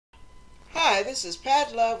Hi, this is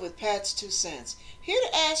Pat Love with Pat's 2 Cents. Here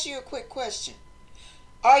to ask you a quick question.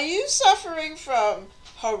 Are you suffering from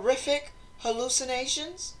horrific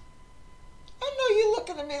hallucinations? I know you're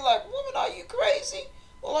looking at me like, woman, are you crazy?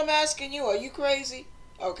 Well, I'm asking you, are you crazy?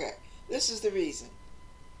 Okay, this is the reason.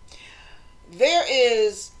 There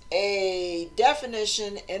is a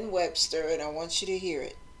definition in Webster, and I want you to hear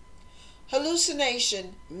it.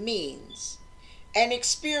 Hallucination means an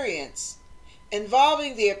experience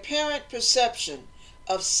involving the apparent perception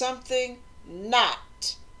of something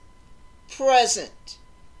not present.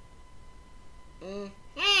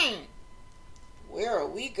 Where are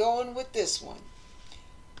we going with this one?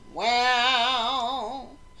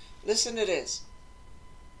 Well, listen to this.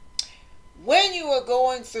 When you are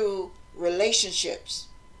going through relationships,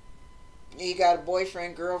 you got a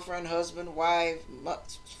boyfriend, girlfriend, husband, wife,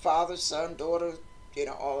 father, son, daughter,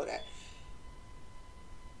 all of that.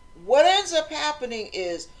 What ends up happening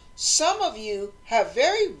is some of you have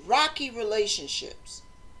very rocky relationships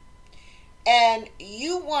and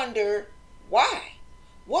you wonder why.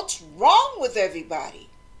 What's wrong with everybody?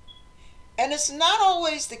 And it's not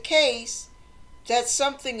always the case that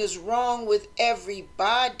something is wrong with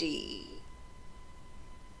everybody.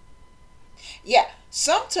 Yeah,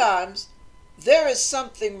 sometimes there is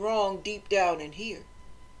something wrong deep down in here.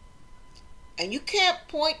 And you can't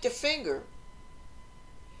point the finger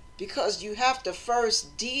because you have to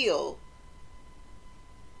first deal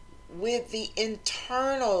with the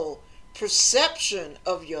internal perception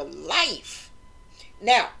of your life.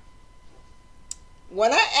 Now,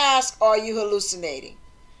 when I ask, are you hallucinating?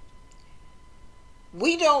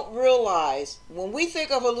 We don't realize, when we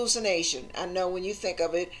think of hallucination, I know when you think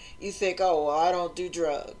of it, you think, oh, well, I don't do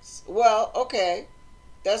drugs. Well, okay,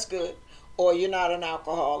 that's good. Or you're not an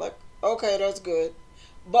alcoholic. Okay, that's good.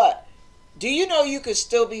 But do you know you could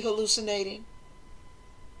still be hallucinating?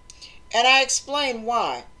 And I explain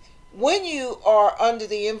why. When you are under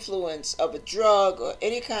the influence of a drug or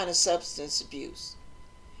any kind of substance abuse,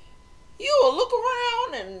 you will look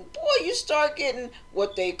around and boy, you start getting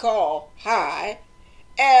what they call high.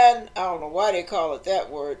 And I don't know why they call it that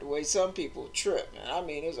word, the way some people trip. And I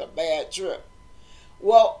mean, it's a bad trip.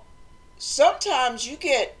 Well, sometimes you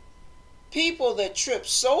get people that trip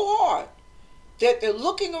so hard that they're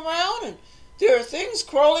looking around and there are things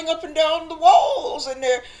crawling up and down the walls and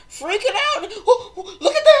they're freaking out. And, oh,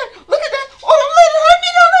 look at that, look at that. Oh, don't let it hurt me,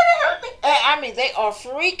 don't let it hurt me. And, I mean, they are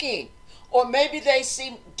freaking. Or maybe they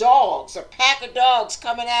see dogs, a pack of dogs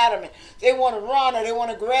coming at them and they want to run or they want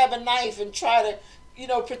to grab a knife and try to,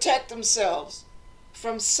 protect themselves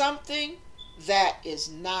from something that is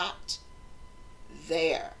not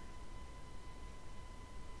there.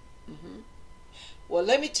 Well,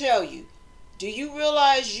 let me tell you, do you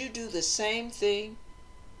realize you do the same thing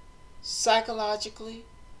psychologically,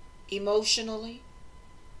 emotionally?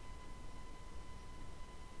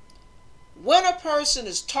 When a person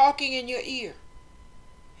is talking in your ear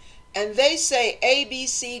and they say A, B,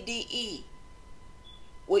 C, D, E,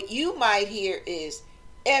 what you might hear is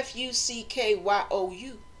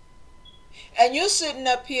F-U-C-K-Y-O-U. And you're sitting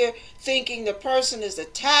up here thinking the person is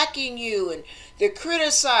attacking you and they're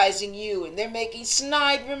criticizing you and they're making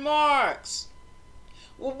snide remarks.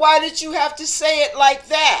 Well, why did you have to say it like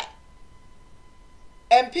that?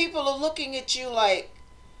 And people are looking at you like,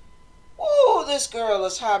 oh, this girl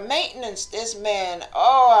is high maintenance. This man,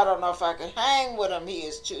 oh, I don't know if I can hang with him.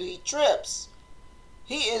 He trips.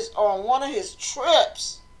 He is on one of his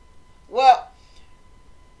trips. Well,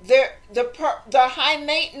 the high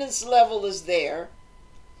maintenance level is there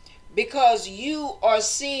because you are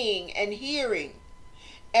seeing and hearing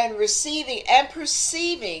and receiving and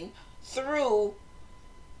perceiving through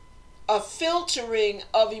a filtering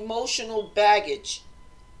of emotional baggage.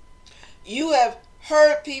 You have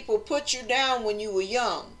heard people put you down when you were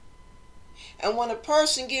young. And when a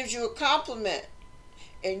person gives you a compliment,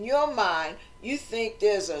 in your mind, you think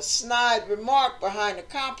there's a snide remark behind the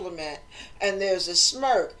compliment and there's a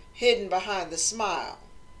smirk hidden behind the smile.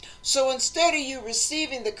 So instead of you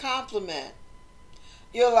receiving the compliment,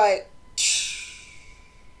 you're like,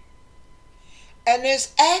 and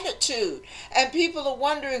there's attitude. And people are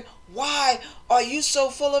wondering, why are you so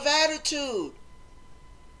full of attitude?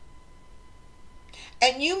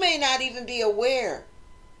 And you may not even be aware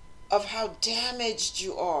of how damaged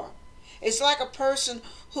you are. It's like a person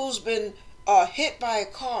who's been hit by a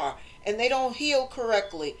car and they don't heal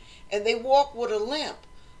correctly and they walk with a limp.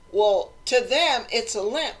 Well, to them it's a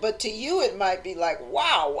limp, but to you it might be like,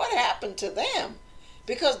 wow, what happened to them?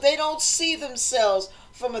 Because they don't see themselves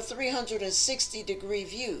from a 360-degree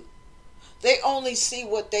view. They only see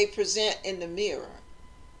what they present in the mirror.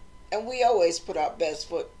 And we always put our best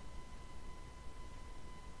foot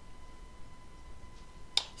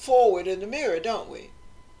forward in the mirror, don't we?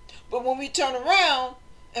 But when we turn around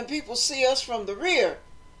and people see us from the rear,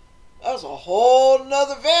 that's a whole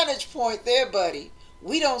nother vantage point there, buddy.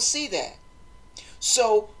 We don't see that.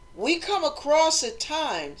 So we come across at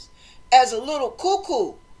times as a little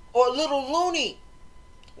cuckoo or a little loony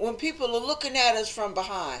when people are looking at us from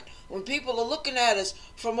behind, when people are looking at us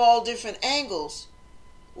from all different angles.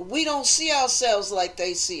 We don't see ourselves like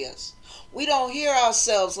they see us. We don't hear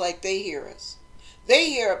ourselves like they hear us. They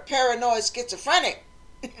hear a paranoid schizophrenic.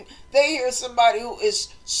 They hear somebody who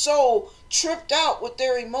is so tripped out with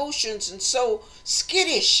their emotions and so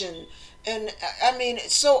skittish and I mean,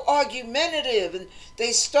 so argumentative, and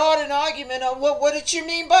they start an argument on, well, what did you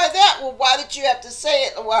mean by that? Well, why did you have to say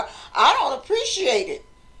it? Well, I don't appreciate it.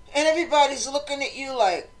 And everybody's looking at you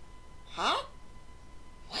like, huh?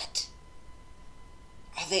 What?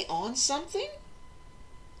 Are they on something?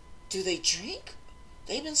 Do they drink?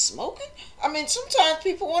 They've been smoking? I mean, sometimes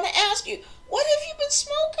people want to ask you, what have you been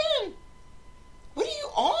smoking? What are you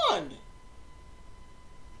on?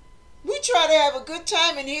 We try to have a good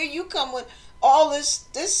time, and here you come with all this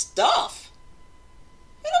stuff.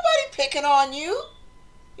 Ain't nobody picking on you.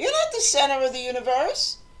 You're not the center of the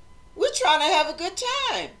universe. We're trying to have a good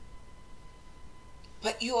time.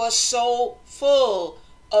 But you are so full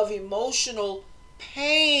of emotional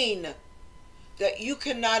pain that you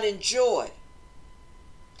cannot enjoy.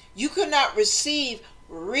 You cannot receive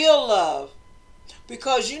real love,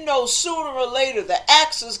 because you know sooner or later the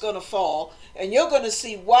axe is going to fall and you're going to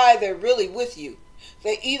see why they're really with you.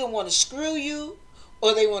 They either want to screw you,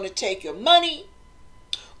 or they want to take your money,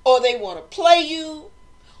 or they want to play you,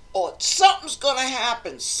 or something's going to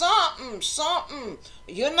happen. Something.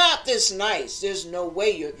 You're not this nice. There's no way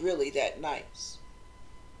you're really that nice.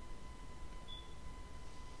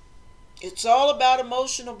 It's all about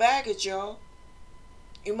emotional baggage, y'all.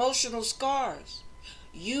 Emotional scars.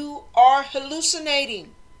 You are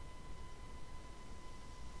hallucinating.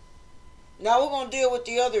 Now we're going to deal with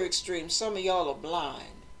the other extreme. Some of y'all are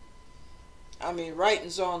blind. I mean,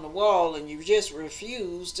 writing's on the wall and you just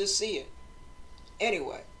refuse to see it.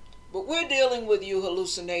 Anyway, but we're dealing with you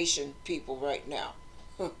hallucination people right now.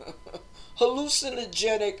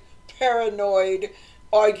 Hallucinogenic, paranoid,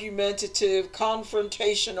 argumentative,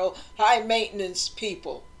 confrontational, high maintenance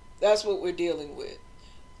people. That's what we're dealing with.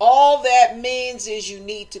 All that means is you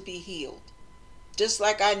need to be healed. Just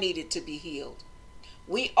like I needed to be healed.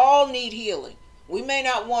 We all need healing. We may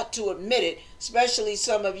not want to admit it, especially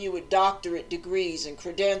some of you with doctorate degrees and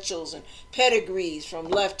credentials and pedigrees from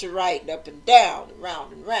left to right and up and down and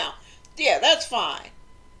round and round. Yeah, that's fine.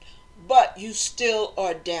 But you still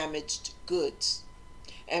are damaged goods.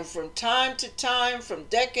 And from time to time, from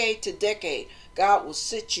decade to decade, God will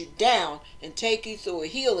sit you down and take you through a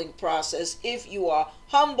healing process if you are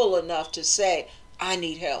humble enough to say, I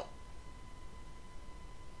need help.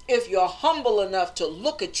 If you're humble enough to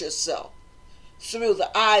look at yourself through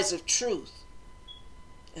the eyes of truth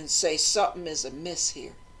and say, something is amiss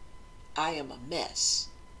here. I am a mess.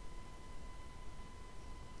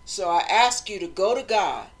 So I ask you to go to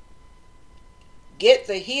God. Get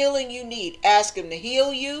the healing you need. Ask Him to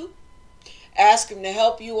heal you. Ask Him to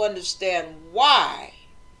help you understand why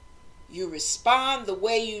you respond the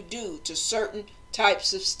way you do to certain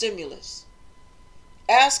types of stimulus.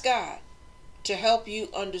 Ask God to help you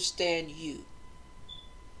understand you.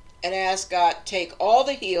 And ask God, take all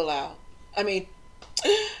the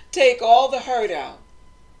take all the hurt out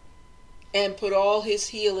and put all His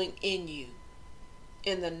healing in you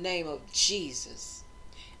in the name of Jesus.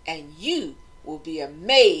 And you will be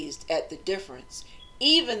amazed at the difference.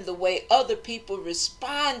 Even the way other people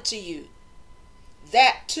respond to you,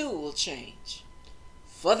 that too will change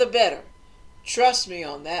for the better. Trust me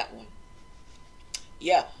on that one.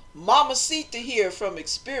 Yeah, Mamacita here from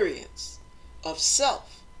experience of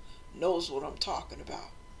self knows what I'm talking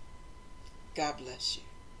about. God bless you.